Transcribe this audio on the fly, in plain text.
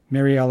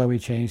Mary Eloy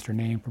changed her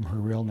name from her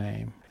real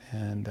name,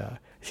 and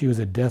she was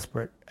a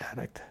desperate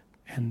addict.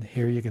 And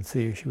here you can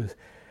see she was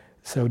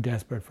so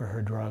desperate for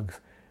her drugs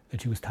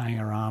that she was tying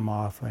her arm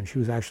off, and she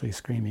was actually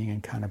screaming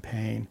in kind of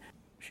pain.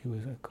 She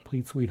was a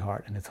complete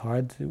sweetheart, and it's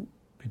hard for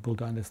people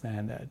to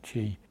understand that.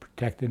 She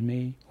protected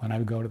me when I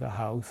would go to the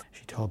house.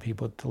 She told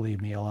people to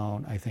leave me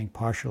alone, I think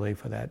partially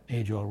for that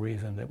age-old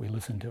reason that we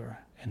listened to her,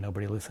 and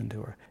nobody listened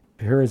to her.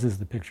 Hers is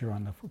the picture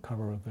on the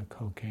cover of the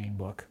cocaine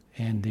book.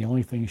 And the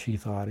only thing she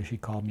thought is she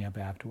called me up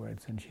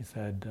afterwards, and she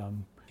said,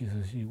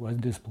 she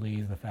wasn't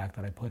displeased the fact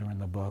that I put her in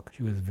the book.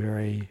 She was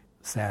very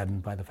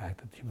saddened by the fact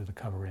that she was a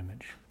cover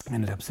image.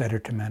 And it upset her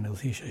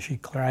tremendously. She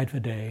cried for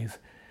days,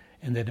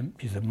 and that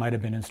she said might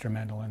have been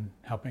instrumental in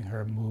helping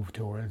her move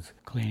towards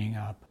cleaning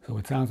up. So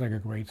it sounds like a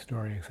great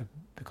story, except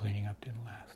the cleaning up didn't last.